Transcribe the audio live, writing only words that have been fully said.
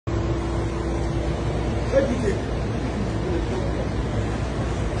It's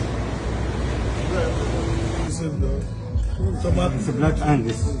a black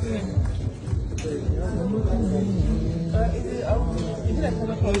Angus.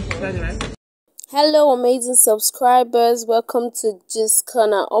 Hello amazing subscribers, welcome to Gist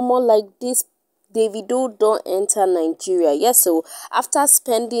Corner. Almost like this, Davido don't enter Nigeria. Yes, so after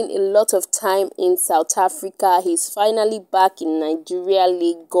spending a lot of time in South Africa, he's finally back in Nigeria,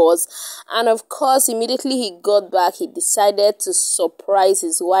 Lagos. And of course, immediately he got back, he decided to surprise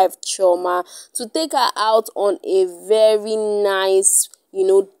his wife Chioma to take her out on a very nice,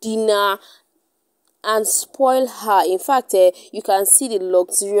 dinner and spoil her. In fact, you can see the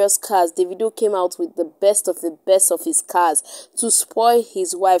luxurious cars. Davido came out with the best of his cars to spoil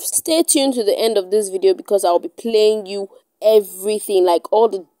his wife. Stay tuned to the end of this video because I'll be playing you everything, like all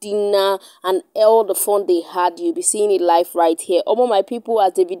the dinner and all the fun they had. You'll be seeing it live right here. All my people,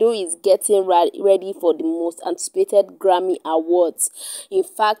 as Davido is getting ready for the most anticipated Grammy Awards. In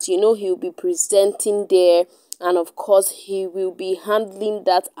fact, he'll be presenting there. And of course, he will be handling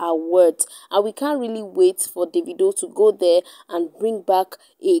that award. And we can't really wait for Davido to go there and bring back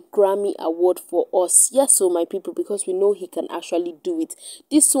a Grammy Award for us. Yes, so my people, because we know he can actually do it.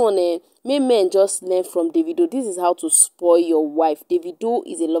 This one, may men just learn from Davido. This is how to spoil your wife. Davido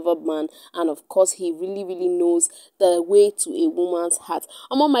is a lover man. And of course, he really knows the way to a woman's heart.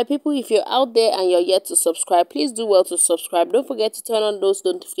 Among my people, if you're out there and you're yet to subscribe, please do well to subscribe. Don't forget to turn on those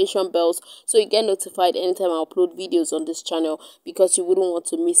notification bells so you get notified anytime I upload videos on this channel, because you wouldn't want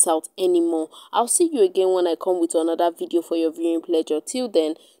to miss out anymore. I'll see you again when I come with another video for your viewing pleasure. Till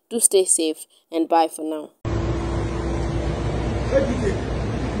then, do stay safe and bye for now.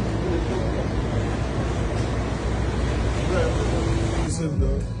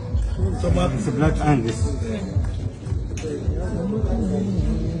 It's a black Angus.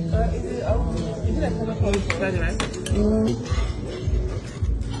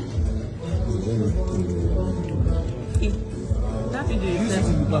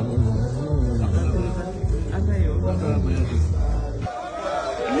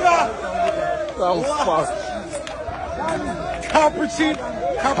 That was fast.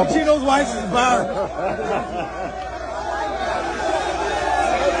 Cappuccino's wife is bad.